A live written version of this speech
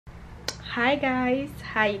Hi guys,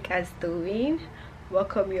 how you guys doing?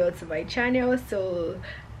 Welcome you all to my channel.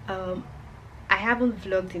 Um I haven't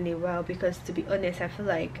vlogged in a while because, to be honest, I feel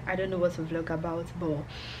like I don't know what to vlog about, but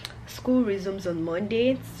school resumes on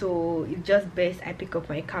Monday, so it's just best I pick up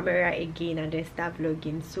my camera again and then start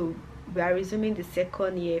vlogging. So we are resuming the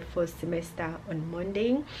second year first semester on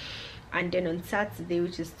Monday, and then on Saturday,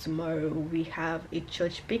 which is tomorrow, we have a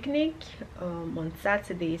church picnic on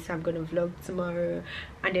Saturday, so I'm gonna vlog tomorrow.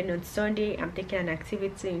 And then on Sunday, I'm taking an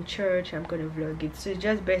activity in church, I'm gonna vlog it. So it's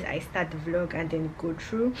just best I start the vlog and then go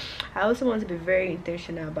through. I also want to be very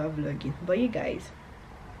intentional about vlogging, but you guys,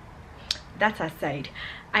 that aside,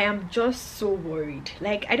 I am just so worried.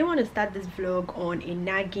 Like, I don't want to start this vlog on a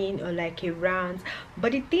nagging or like a rant,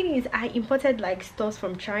 but the thing is, I imported like stuff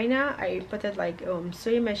from China. I imported like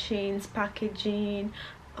sewing machines, packaging,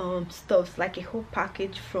 stuff, like a whole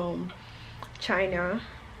package from China,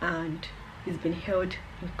 and it's been held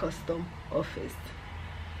in custom office.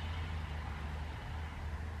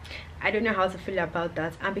 I don't know how to feel about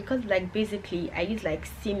that. And because, like, basically I use like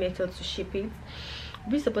C method to ship it,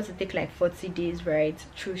 we're supposed to take like 40 days, right,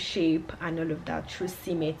 through shape and all of that through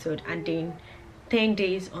C method, and then 10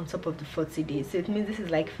 days on top of the 40 days. So it means this is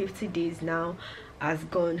like 50 days now has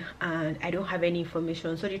gone and I don't have any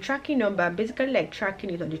information. So the tracking number, basically like tracking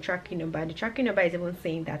it on the tracking number, and the tracking number is even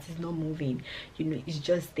saying that it's not moving, you know, it's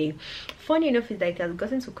just there. Funny enough is that it has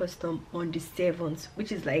gotten to custom on the 7th,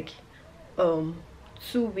 which is like 2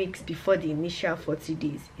 weeks before the initial 40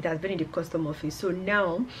 days. It has been in the custom office, so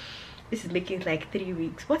now this is making like 3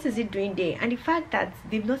 weeks. What is it doing there? And the fact that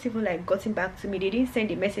they've not even like gotten back to me, they didn't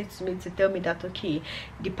send a message to me to tell me that, okay,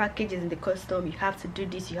 the package is in the custom, you have to do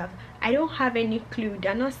this, you have, I don't have any clue.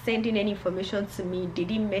 They're not sending any information to me, they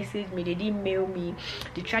didn't message me, they didn't mail me.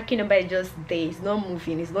 The tracking number is just there, it's not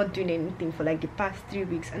moving, it's not doing anything for like the past 3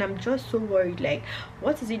 weeks, and I'm just so worried. Like,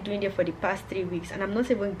 what is it doing there for the past 3 weeks? And I'm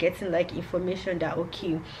not even getting like information that,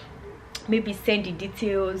 okay, maybe send the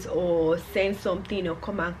details or send something or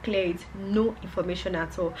come and clear it. No information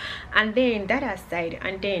at all. And then that aside,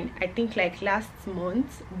 and then I think like last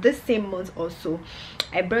month, this same month also,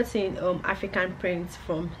 I brought in African prints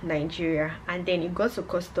from Nigeria, and then it got to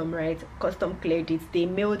custom, right? Custom cleared it. They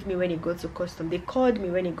mailed me when it got to custom, they called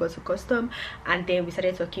me when it got to custom, and then we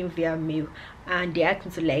started talking via mail, and they asked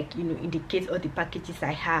me to, like, you know, indicate all the packages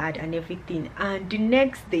I had and everything. And the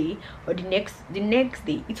next day, or the next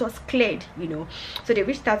day, it was cleared, you know. So they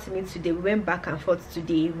reached out to me today, we went back and forth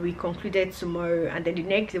today, we concluded tomorrow, and then the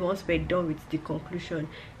next day, once we're done with the conclusion,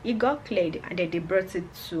 it got cleared, and then they brought it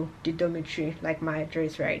to the dormitory, like my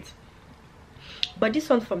address, right? But this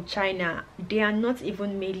one from China, they are not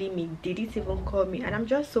even mailing me, they didn't even call me, and I'm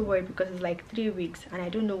just so worried because it's like 3 weeks and I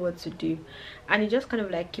don't know what to do, and it's just kind of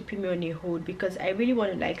like keeping me on a hold, because I really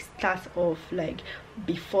want to like start off like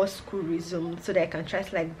before school resumes so that I can try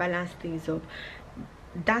to like balance things up.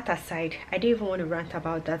 That aside, I don't even want to rant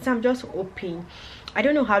about that, so I'm just hoping. I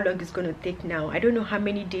don't know how long it's going to take now, I don't know how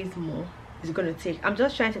many days more it's going to take. I'm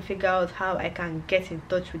just trying to figure out how I can get in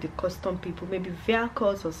touch with the custom people, maybe via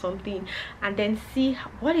calls or something, and then see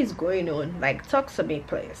what is going on. Like, talk to me,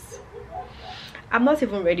 please. I'm not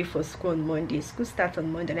even ready for school on Monday. School starts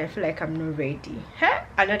on Monday and I feel like I'm not ready. Huh?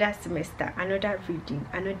 Another semester, another reading,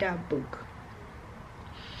 another book.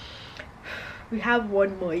 We have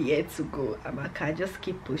one more year to go, Amaka. Just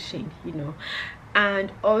keep pushing, you know.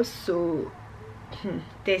 And also,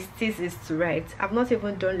 there's thesis to write. I've not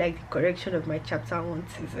even done like the correction of my chapter 1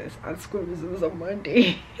 thesis, and school resumes on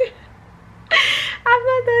Monday. I've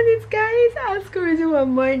not done it, guys, and school resumes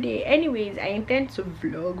on Monday. Anyways, I intend to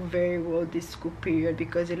vlog very well this school period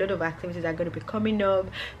because a lot of activities are going to be coming up,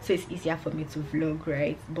 so it's easier for me to vlog,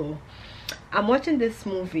 right? But I'm watching this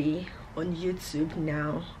movie on YouTube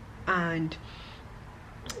now, and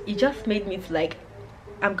it just made me to like,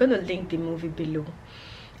 I'm gonna link the movie below.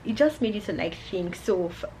 It just made you to like think. So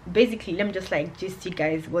basically, let me just like gist you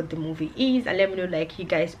guys what the movie is, and let me know like you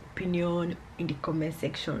guys opinion in the comment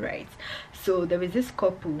section, right? So there was this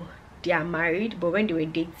couple, they are married, but when they were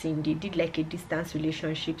dating, they did like a distance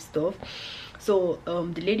relationship stuff. So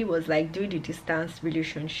the lady was like doing the distance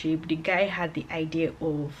relationship, the guy had the idea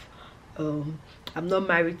of I'm not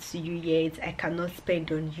married to you yet, I cannot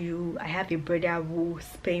spend on you, I have a brother who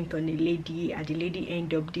spent on a lady and the lady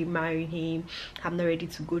ended up marrying him, I'm not ready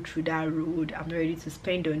to go through that road, I'm not ready to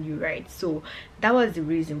spend on you, right? So that was the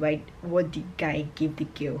reason why what the guy gave the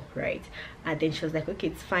girl, right? And then she was like, okay,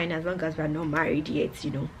 it's fine as long as we're not married yet,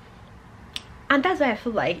 you know. And that's why I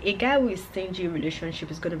feel like a guy who is stingy in relationship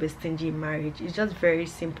is going to be stingy in marriage. It's just very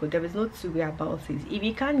simple. There is no two way about it. If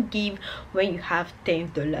you can't give when you have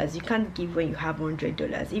 $10, you can't give when you have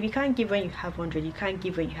 $100. If you can't give when you have 100, you can't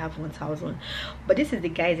give when you have 1,000. But this is the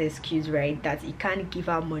guy's excuse, right? That he can't give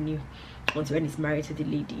out money until when he's married to the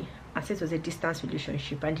lady. And since it was a distance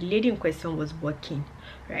relationship and the lady in question was working,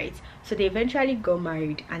 right? So they eventually got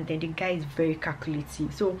married, and then the guy is very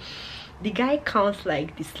calculative. So the guy counts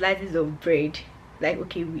like the slices of bread, like,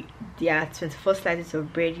 okay, there are 24 slices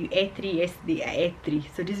of bread, you ate 3 yesterday, I ate 3,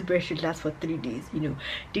 so this bread should last for 3 days. You know,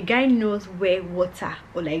 the guy knows where water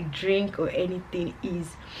or like drink or anything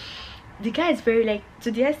is. The guy is very, like,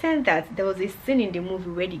 to the extent that there was a scene in the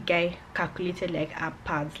movie where the guy calculated like our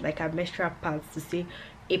pads, like our menstrual pads, to say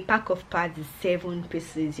a pack of pads is 7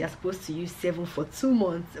 pieces, you're supposed to use 7 for 2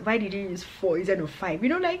 months, why did you use 4 instead of 5? You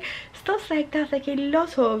know, like stuff like that, like a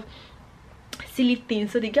lot of silly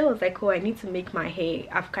things. So the girl was like, oh, I need to make my hair,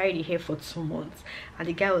 I've carried the hair for 2 months. And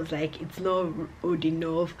the guy was like, it's not old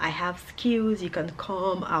enough, I have skills, you can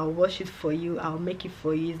come, I'll wash it for you, I'll make it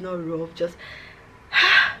for you, it's not rough, just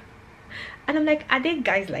and I'm like, are there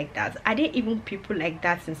guys like that? Are there even people like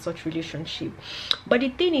that in such relationship? But the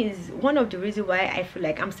thing is, one of the reasons why I feel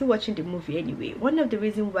like, I'm still watching the movie anyway, one of the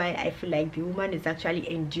reasons why I feel like the woman is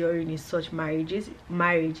actually enduring in such marriages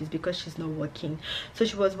is because she's not working. So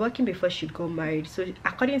she was working before she got married. So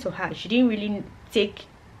according to her, she didn't really take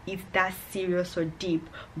it that serious or deep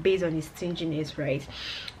based on his stinginess, right?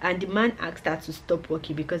 And the man asked her to stop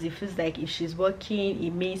working because it feels like if she's working, it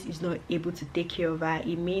means he's not able to take care of her,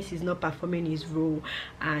 it means he's not performing his role.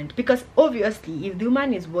 And because obviously if the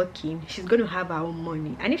woman is working, she's going to have her own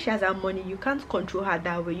money, and if she has her money, you can't control her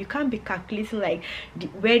that way. You can't be calculating like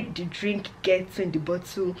where the drink gets in the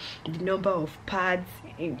bottle, the number of pads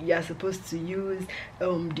you're supposed to use,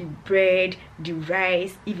 the bread, the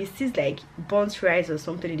rice. If it sees like burnt rice or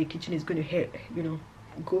something in the kitchen, is going to, you know,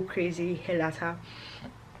 go crazy, hell at her.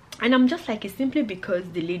 And I'm just like, it's simply because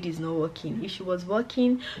the lady is not working. If she was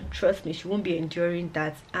working, trust me, she won't be enduring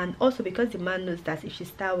that. And also because the man knows that if she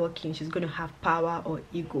start working, she's going to have power or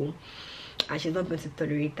ego, and she's not going to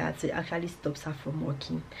tolerate that, so it actually stops her from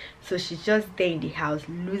working. So she's just there in the house,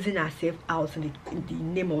 losing herself out in the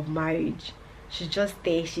name of marriage. She's just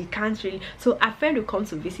there, she can't really. So a friend will come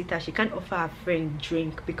to visit her, she can't offer her friend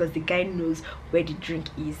drink because the guy knows where the drink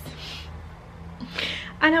is.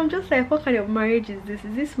 And I'm just like, what kind of marriage is this?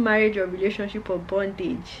 Is this marriage or relationship or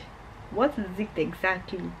bondage? What is it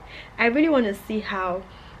exactly? I really want to see how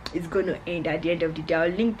it's going to end at the end of the day. I'll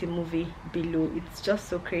link the movie below. It's just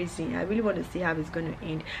so crazy. I really want to see how it's going to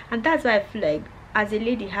end. And that's why I feel like, as a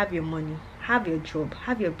lady, have your money, have your job,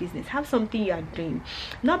 have your business, have something you are doing,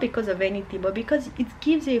 not because of anything, but because it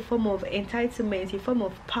gives you a form of entitlement, a form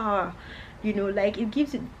of power. You know, like it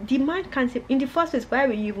gives you, the man can't say, in the first place, why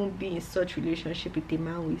will you even be in such relationship with a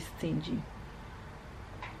man who is stingy?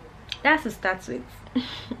 That's to start with.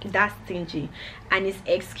 That's stingy. And his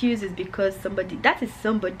excuse is because somebody, that is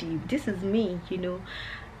somebody, this is me, you know.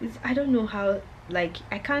 I don't know how, like,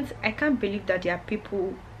 I can't believe that there are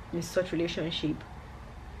people in such relationship.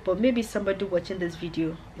 But maybe somebody watching this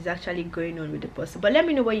video is actually going on with the person. But let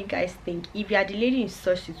me know what you guys think. If you are the lady in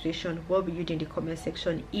such situation, what will you do in the comment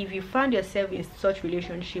section? If you found yourself in such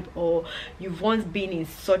relationship, or you've once been in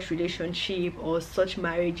such relationship or such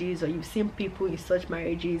marriages, or you've seen people in such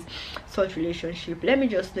marriages, such relationship, let me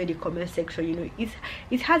just know in the comment section. You know,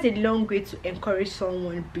 it has a long way to encourage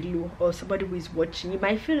someone below, or somebody who is watching. You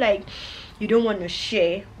might feel like you don't want to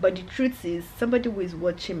share, but the truth is, somebody who is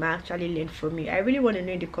watching might actually learn from me. I really want to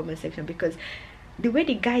know in the comment section, because the way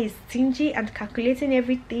the guy is stingy and calculating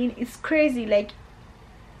everything is crazy. Like,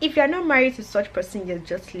 if you're not married to such person,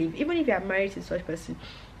 just leave. Even if you are married to such person,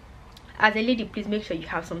 as a lady, please make sure you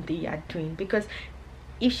have something you are doing, because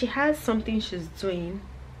if she has something she's doing,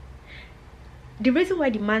 the reason why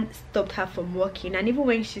the man stopped her from working, and even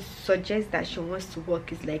when she suggests that she wants to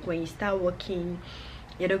work, is like, when you start working,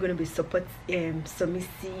 you're not going to be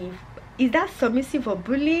submissive. Is that submissive or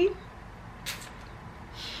bullying?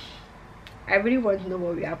 I really want to know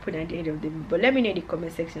what will happen at the end of the video, but let me know in the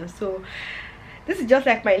comment section. So this is just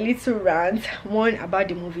like my little rant, one about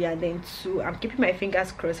the movie, and then two, I'm keeping my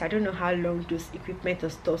fingers crossed. I don't know how long those equipment or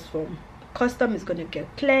stuff from custom is going to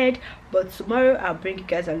get cleared, but tomorrow I'll bring you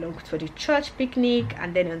guys along for the church picnic,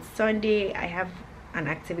 and then on Sunday I have an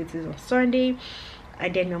activities on Sunday,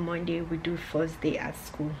 and then on Monday we do first day at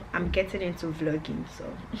school. I'm getting into vlogging,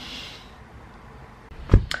 so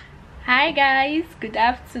hi guys, good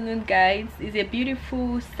afternoon guys. It's a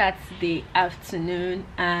beautiful Saturday afternoon,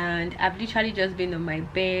 and I've literally just been on my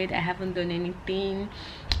bed. I haven't done anything.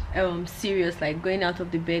 serious, like going out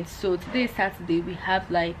of the bed. So today is Saturday, we have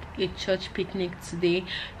like a church picnic today,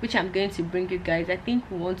 which I'm going to bring you guys. I think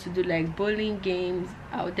we want to do like bowling games.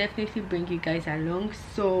 I'll definitely bring you guys along.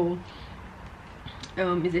 So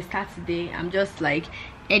it's a Saturday. I'm just like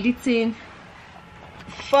editing.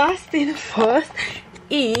 First thing first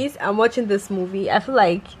is I'm watching this movie. I feel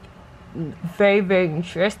like very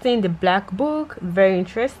interesting. The Black Book, very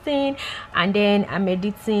interesting. And then I'm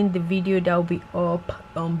editing the video that will be up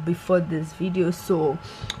before this video. So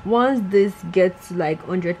once this gets to like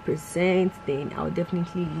 100%, then I'll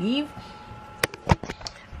definitely leave,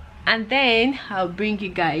 and then I'll bring you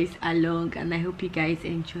guys along, and I hope you guys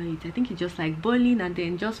enjoy it. I think it's just like bowling and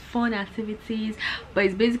then just fun activities, but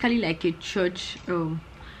it's basically like a church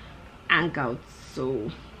hangout.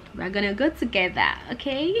 So we're gonna go together,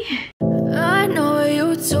 okay? I know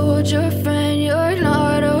you told your friend you're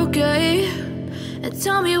not okay, and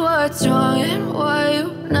tell me what's wrong and why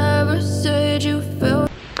you never said you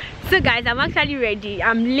felt. So guys, I'm actually ready.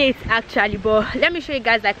 I'm late actually, but let me show you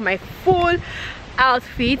guys like my full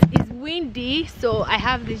outfit. It's windy, so I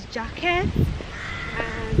have this jacket,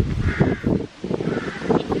 and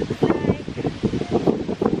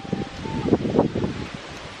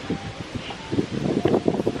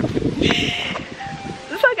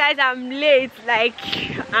so guys, I'm late, like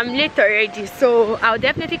I'm late already, so I'll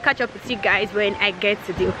definitely catch up with you guys when I get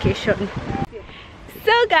to the occasion.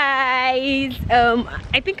 So guys,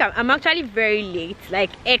 I think I'm actually very late, like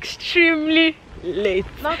extremely late.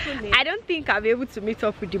 Not too late. I don't think I'll be able to meet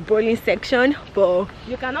up with the bowling section, but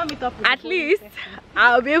You cannot meet up with at least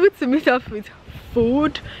I'll be able to meet up with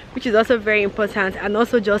food, which is also very important, and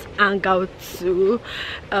also just hang out too.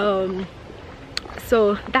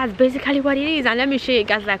 So that's basically what it is, and let me show you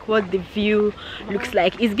guys like what the view looks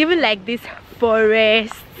like. It's given like this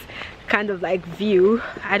forest kind of like view.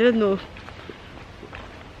 I don't know.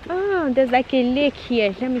 Oh, there's like a lake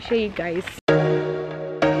here. Let me show you guys.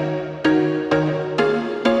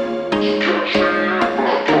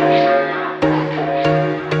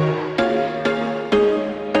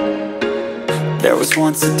 There was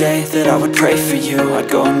once a day that I would pray for you. I'd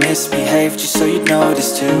go and misbehave just so you'd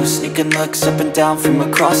notice too. Sneaking looks up and down from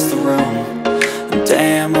across the room. And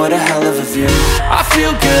damn, what a hell of a view. I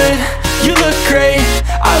feel good, you look great,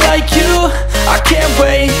 I like you, I can't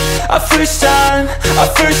wait. A first time, a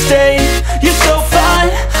first date. You're so fine,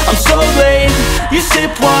 I'm so late. You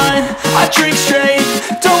sip wine, I drink straight.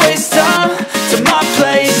 Don't waste time to my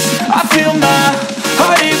place. I feel my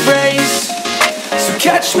heart erase. So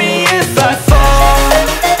catch me if I fall.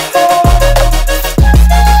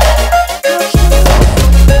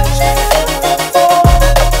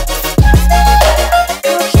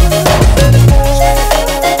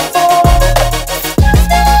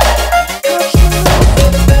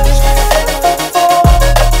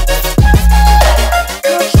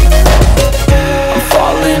 I'm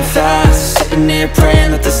falling fast, sitting here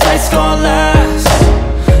praying that this night's gonna last.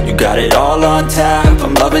 You got it all on tap,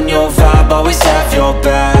 I'm loving your vibe, always have your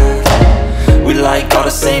back. We like all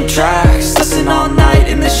the same tracks, listen all night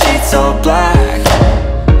in the sheets all black.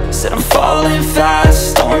 Said I'm falling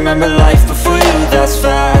fast, don't remember life before you, that's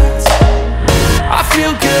facts. I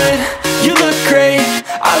feel good, you look great,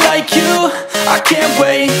 I like you, I can't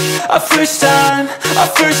wait. A first time, a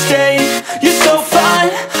first date. You're so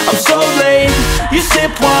fine, I'm so late. You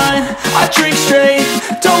sip wine, I drink straight.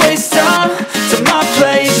 Don't waste time to my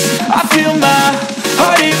place. I feel my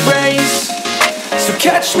heart erase. So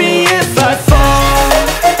catch me if I fall.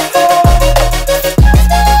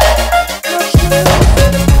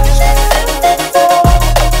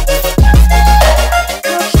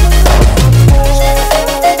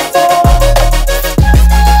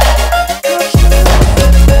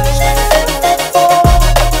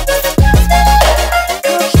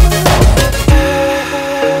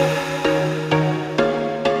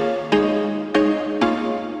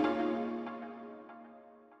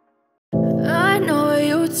 I know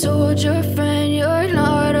you told your friend you're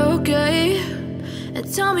not okay,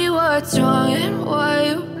 and tell me what's wrong and why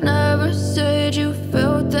you never said you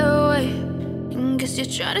felt that way. And guess you're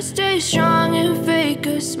trying to stay strong and fake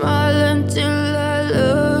a smile until I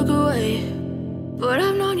look away. But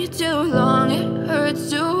I've known you too long, it hurts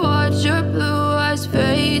to watch your blue eyes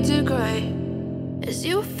fade to gray as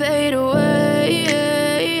you fade away,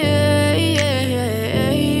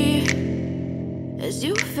 as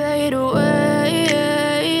you fade away.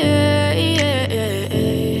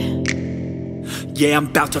 Yeah, yeah, I'm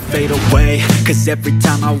about to fade away. Cause every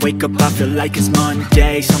time I wake up I feel like it's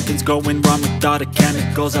Monday. Something's going wrong with all the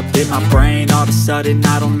chemicals up in my brain. All of a sudden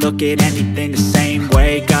I don't look at anything the same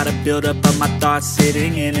way. Gotta build up of my thoughts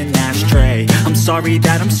sitting in an ashtray. I'm sorry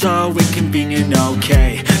that I'm so inconvenient,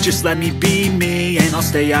 okay. Just let me be me and I'll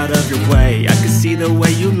stay out of your way. I can see the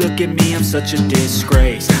way you look at me, I'm such a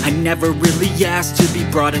disgrace. I never really asked to be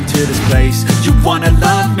brought into this place. You wanna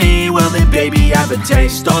love me? Well then baby, have a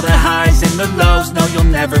taste. All the highs and the lows, no you'll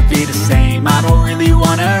never be the same. I don't really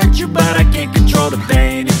wanna hurt you, but I can't control the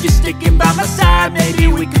pain. If you're sticking by my side, maybe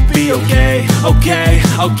we could be okay.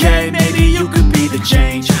 Okay, maybe you could be the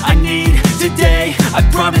change I need today. I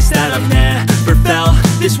promise that I've never felt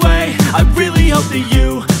this way. I really hope that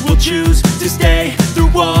you will choose to stay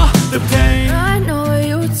through all the pain. I know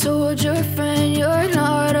you told your friend you're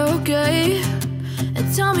not okay,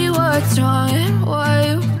 and tell me what's wrong and why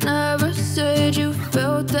you never said you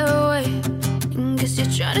felt that way. Guess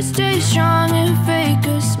you're trying to stay strong and fake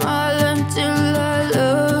a smile until I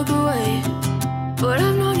look away. But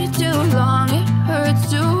I've known you too long, it hurts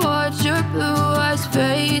to watch your blue eyes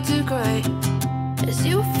fade to gray as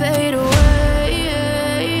you fade away.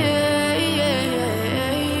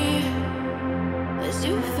 As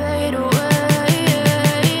you fade away.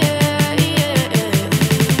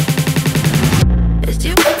 As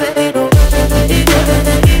you fade away.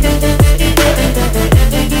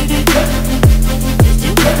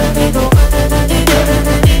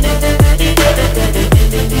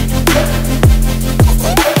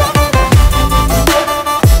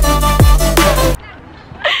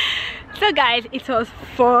 So guys, it was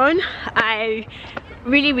fun. I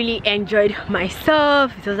really enjoyed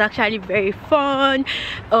myself. It was actually very fun.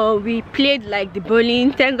 We played like the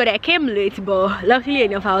bowling. Thank God I came late, but luckily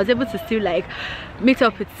enough I was able to still like meet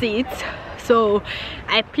up with seats. So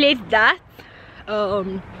I played that.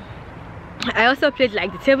 I also played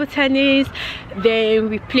like the table tennis. Then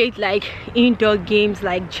we played like indoor games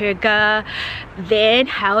like Jenga. Then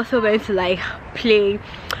I also went to like play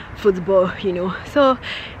football, you know. So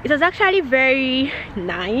it was actually very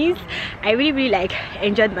nice. I really like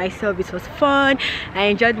enjoyed myself. It was fun. I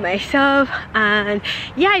enjoyed myself, and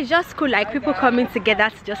yeah, it's just cool like people coming together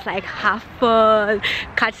to just like have fun,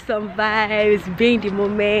 catch some vibes, be in the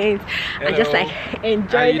moment. Hello. And just like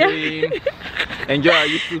enjoy them. Enjoy our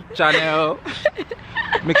YouTube channel.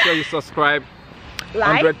 Make sure you subscribe.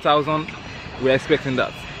 Like 100,000, we're expecting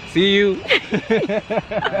that. See you.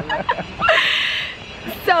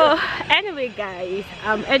 So anyway guys,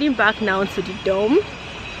 I'm heading back now to the dome,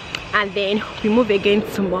 and then we move again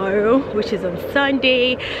tomorrow, which is on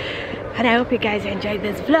Sunday. And I hope you guys enjoyed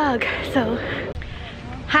this vlog. So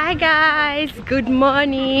hi guys, good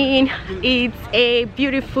morning. It's a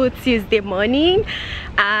beautiful Tuesday morning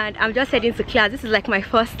and I'm just heading to class. This is like my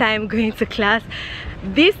first time going to class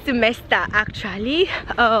this semester actually.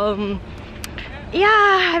 Yeah,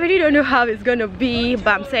 I really don't know how it's gonna be,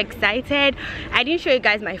 but I'm so excited. I didn't show you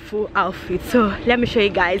guys my full outfit, so let me show you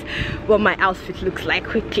guys what my outfit looks like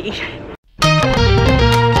quickly.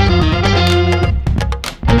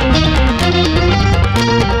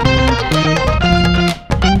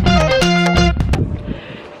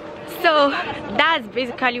 So that's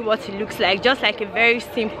basically what it looks like, just like a very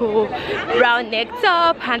simple round neck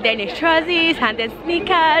top, and then a trousers, and then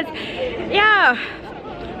sneakers. Yeah,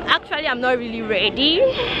 actually I'm not really ready.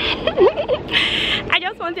 I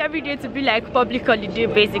just want every day to be like public holiday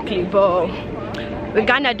basically, but we're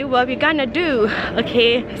gonna do what we're gonna do.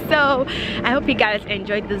 Okay, so I hope you guys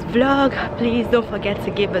enjoyed this vlog. Please don't forget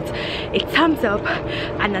to give it a thumbs up,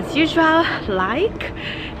 and as usual, like,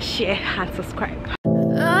 share and subscribe.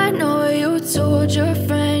 I know you told your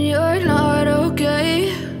friend you're not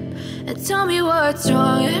okay, and tell me what's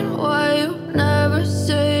wrong and why you never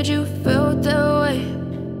said you felt that way.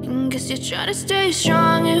 Guess you're trying to stay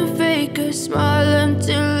strong and fake a smile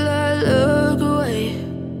until I look away.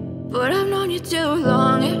 But I've known you too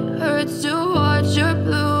long, it hurts to watch your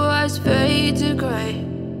blue eyes fade to gray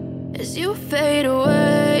as you fade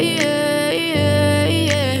away.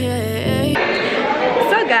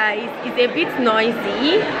 So guys, it's a bit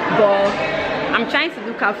noisy, but I'm trying to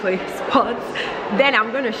look out for a spot. Then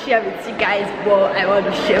I'm gonna share with you guys what I want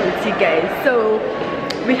to share with you guys. So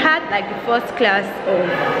we had like the first class of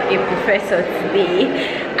a professor today,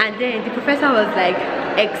 and then the professor was like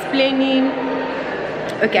explaining,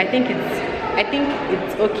 okay, I think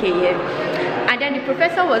it's okay, yeah. And then the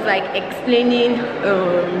professor was like explaining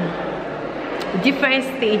different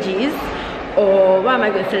stages, or what am I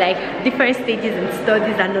going to say, like different stages in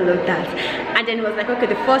studies and all of that. And then it was like, okay,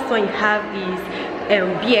 the first one you have is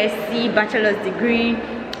BSc, bachelor's degree,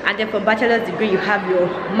 and then for bachelor's degree you have your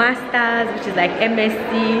master's, which is like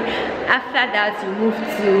MSc. After that you move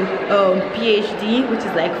to PhD, which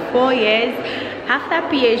is like 4 years. After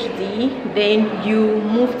PhD, then you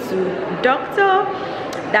move to doctor.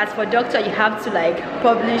 That's for doctor, you have to like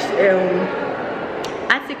publish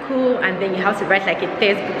article, and then you have to write like a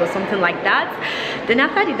textbook or something like that. Then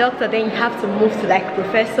after the doctor, then you have to move to like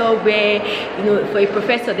professor, where you know, for a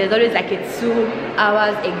professor there's always like a 2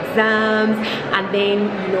 hours exams, and then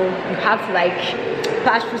you know you have to like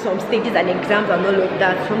pass through some stages and exams and all of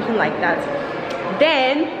that, something like that.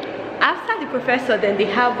 Then after the professor, then they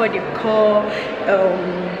have what they call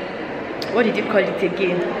what did you call it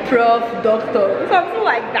again, prof, doctor, something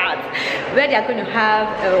like that, where they are going to have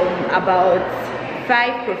about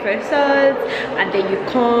 5 professors, and then you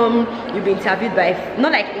come, you'll be interviewed by,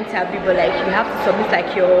 not like interview, but like you have to submit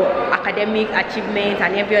like your academic achievements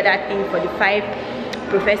and every other thing for the 5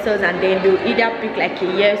 professors, and then they'll either pick like a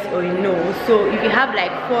yes or a no. So if you have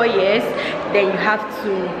like 4 years, then you have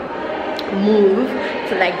to move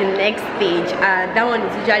to like the next stage, and that one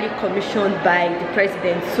is usually commissioned by the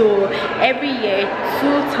president. So every year,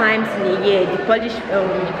 2 times in a year, the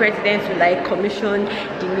president will like commission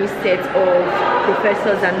the new set of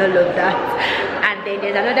professors and all of that. And then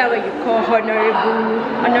there's another one you call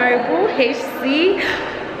honorable HC.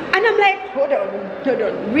 And I'm like, hold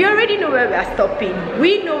on, we already know where we are stopping.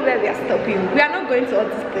 We know where we are stopping. We are not going to all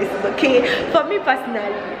these places, okay? For me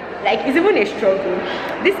personally, like, it's even a struggle.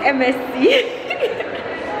 This MSc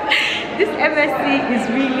this MSc is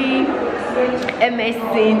really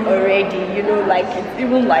MSc already, you know, like it's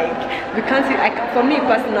even like we can't see, like, for me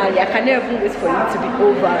personally, I can never wait for it to be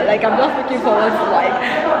over. Like, I'm just looking forward to like,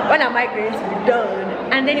 when am I going to be done?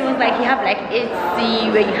 And then it was like you have like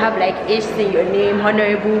HC, where you have like HC in your name,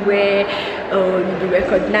 honorable, where you'll be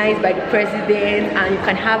recognized by the president, and you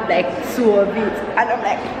can have like 2 of it. And I'm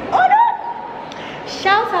like, oh no!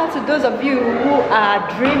 Shout out to those of you who are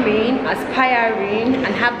dreaming, aspiring,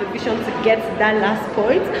 and have the vision to get to that last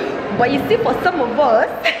point. But you see, for some of us,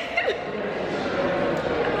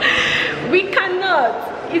 we cannot.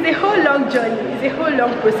 It's a whole long journey, it's a whole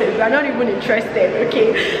long process. We are not even interested,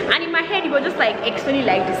 okay? And in my head, it was just like explaining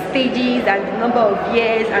like the stages and the number of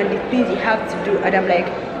years and the things you have to do. And I'm like,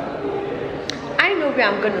 I know where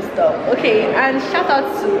I'm gonna stop, okay? And shout out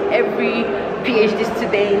to every PhD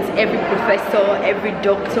student, every professor, every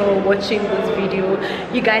doctor watching this video.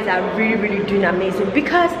 You guys are really doing amazing,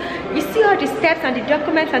 because you see all the steps and the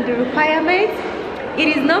documents and the requirements. It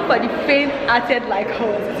is not for the faint-hearted like us.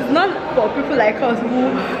 It is not for people like us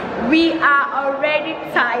who we are already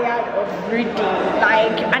tired of reading.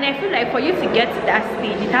 Like, and I feel like for you to get to that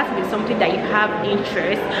stage, it has to be something that you have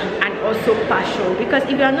interest and also passion. Because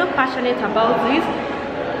if you are not passionate about this,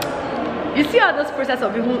 you see all those process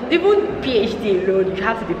of even PhD alone, you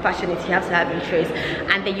have to be passionate, you have to have interest,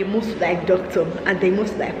 and then you move to like doctor, and then you move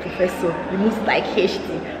to like professor, you move to like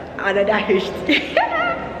PhD, another PhD.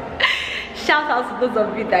 Shout out to those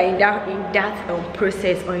of you that are in that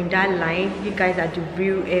process or in that line. You guys are the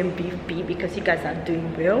real MVP, because you guys are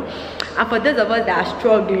doing well. And for those of us that are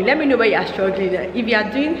struggling, let me know where you are struggling. If you are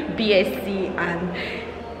doing BSc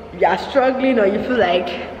and you are struggling, or you feel like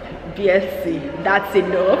BSc, that's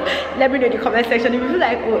enough, let me know in the comment section. If you feel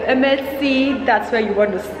like, oh, MSc, that's where you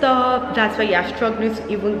want to stop, that's where you are struggling to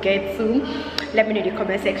even get to, let me know in the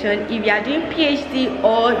comment section. If you are doing PhD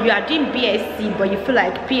or you are doing BSc but you feel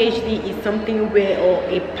like PhD is something where, or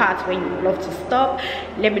a path where you would love to stop,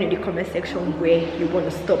 let me know in the comment section where you want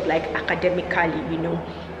to stop, like academically, you know.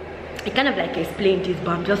 I kind of like explained this,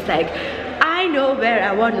 but I'm just like, I know where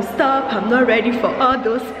I want to stop. I'm not ready for all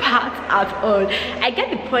those parts at all. I get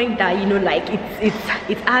the point that, you know, like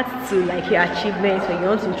it adds to like your achievements. When you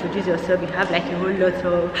want to introduce yourself, you have like a whole lot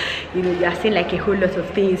of, you know, you are saying like a whole lot of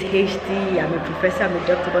things. PhD, I'm a professor, I'm a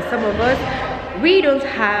doctor. But some of us, we don't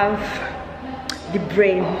have the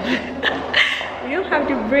brain. We don't have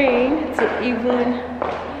the brain to even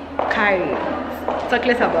carry it. Talk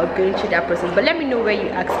less about going through that process. But let me know where you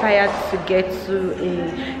aspire to get to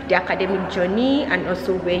in the academic journey, and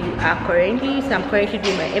also where you are currently. So I'm currently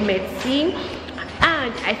doing my MSc,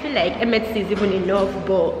 and I feel like MSc is even enough,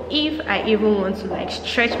 but if I even want to like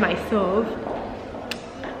stretch myself,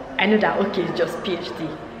 I know that okay, it's just PhD.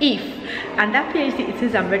 And that PhD, it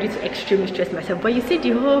is I'm ready to extremely stress myself. But you see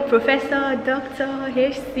the whole professor, doctor,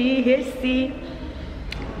 HC,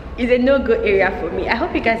 is a no-go area for me. I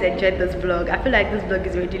hope you guys enjoyed this vlog. I feel like this vlog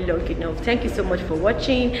is already long enough. Thank you so much for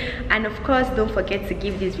watching, and of course don't forget to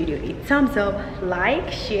give this video a thumbs up,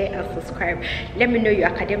 like, share and subscribe. Let me know your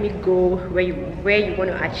academic goal, where you want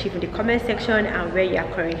to achieve in the comment section, and where you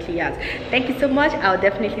are currently at. Thank you so much. I'll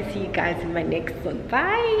definitely see you guys in my next one.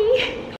 Bye.